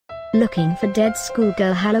Looking for dead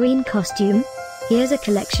schoolgirl Halloween costume? Here's a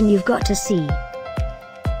collection you've got to see.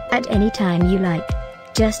 At any time you like.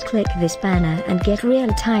 Just click this banner and get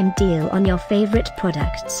real-time deal on your favorite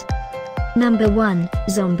products. Number 1,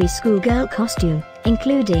 Zombie Schoolgirl Costume,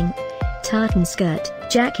 including tartan skirt,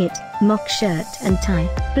 jacket, mock shirt and tie,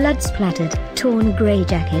 blood-splattered, torn grey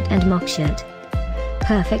jacket and mock shirt.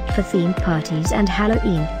 Perfect for themed parties and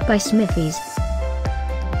Halloween, by Smiffys.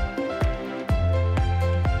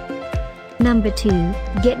 Number 2,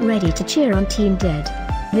 get ready to cheer on Team Dead.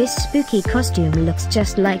 This spooky costume looks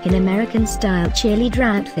just like an American-style cheerleader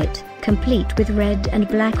outfit, complete with red and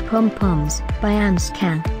black pom-poms, by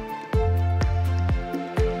Amscan.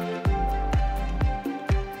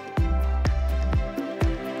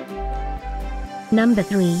 Number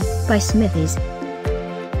 3, by Smiffys.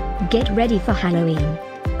 Get ready for Halloween.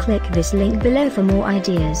 Click this link below for more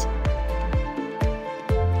ideas.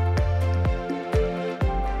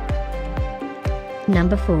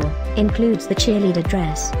 Number 4, includes the cheerleader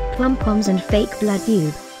dress, pom-poms and fake blood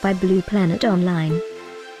tube, by Blue Planet Online.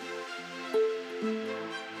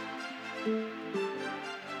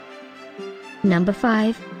 Number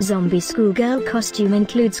 5, Zombie Schoolgirl Costume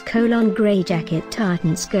includes grey jacket,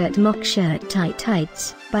 tartan skirt, mock shirt, tight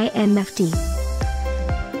tights, by MFT.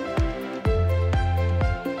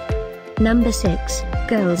 Number 6,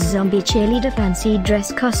 Girls Zombie Cheerleader Fancy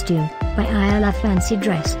Dress Costume, by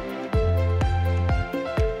Ilovefancydress.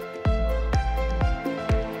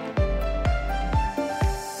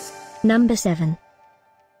 Number 7.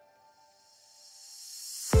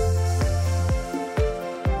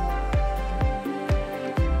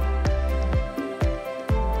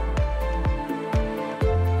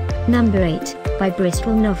 Number 8, by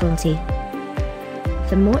Bristol Novelty.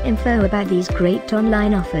 For more info about these great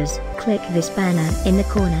online offers, click this banner in the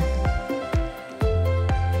corner.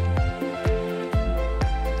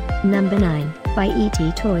 Number 9, by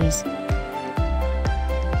ET Toys.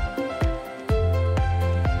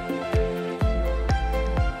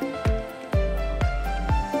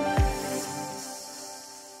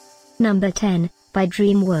 Number 10, by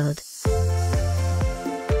Dream World.